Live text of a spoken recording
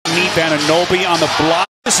underneath. Anunoby on the block.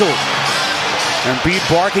 Embiid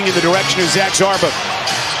barking in the direction of Zach Zarba.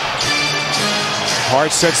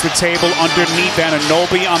 Hart sets the table underneath.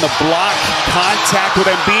 Anunoby on the block. Contact with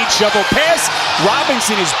Embiid. Shovel pass.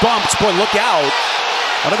 Robinson is bumped. Boy, look out.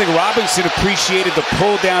 I don't think Robinson appreciated the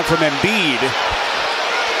pull down from Embiid.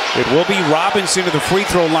 It will be Robinson to the free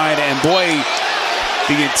throw line. And boy,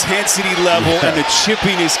 the intensity level and the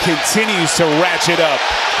chippiness continues to ratchet up.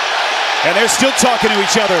 And they're still talking to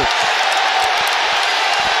each other.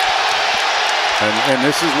 And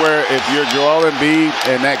this is where, if you're Joel Embiid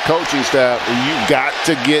and that coaching staff, you've got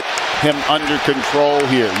to get him under control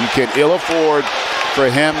here. You can ill afford for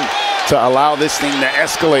him to allow this thing to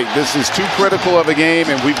escalate. This is too critical of a game,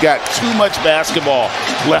 and we've got too much basketball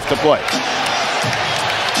left to play.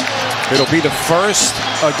 It'll be the first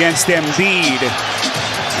against Embiid.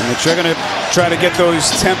 And they're going to try to get those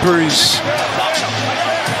tempers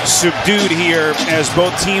subdued here as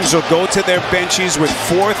both teams will go to their benches with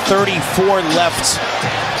 4:34 left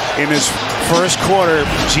in this first quarter.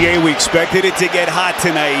 GA, we expected it to get hot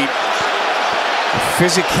tonight.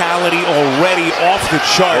 Physicality already off the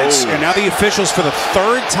charts. And now the officials, for the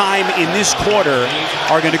third time in this quarter,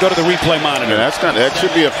 are going to go to the replay monitor. Yeah, that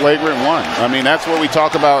should be a flagrant one. I mean, that's what we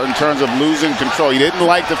talk about in terms of losing control. He didn't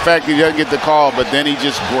like the fact that he doesn't get the call, but then he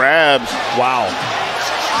just grabs. Wow.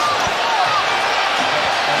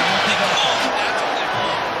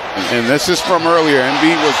 And this is from earlier.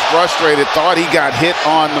 Embiid was frustrated, thought he got hit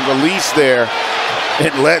on the release there,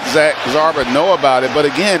 and let Zach Zarba know about it. But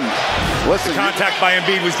again, listen. Contact by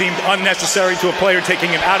Embiid was deemed unnecessary to a player taking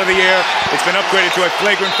him out of the air. It's been upgraded to a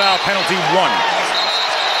flagrant foul, penalty 1.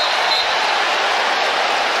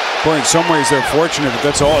 Boy, in some ways they're fortunate that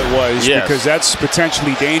that's all it was, because that's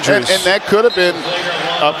potentially dangerous. And that could have been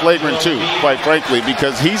a flagrant 2, quite frankly,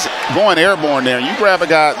 because he's going airborne there. You grab a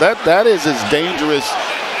guy, that is as dangerous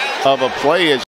of a play as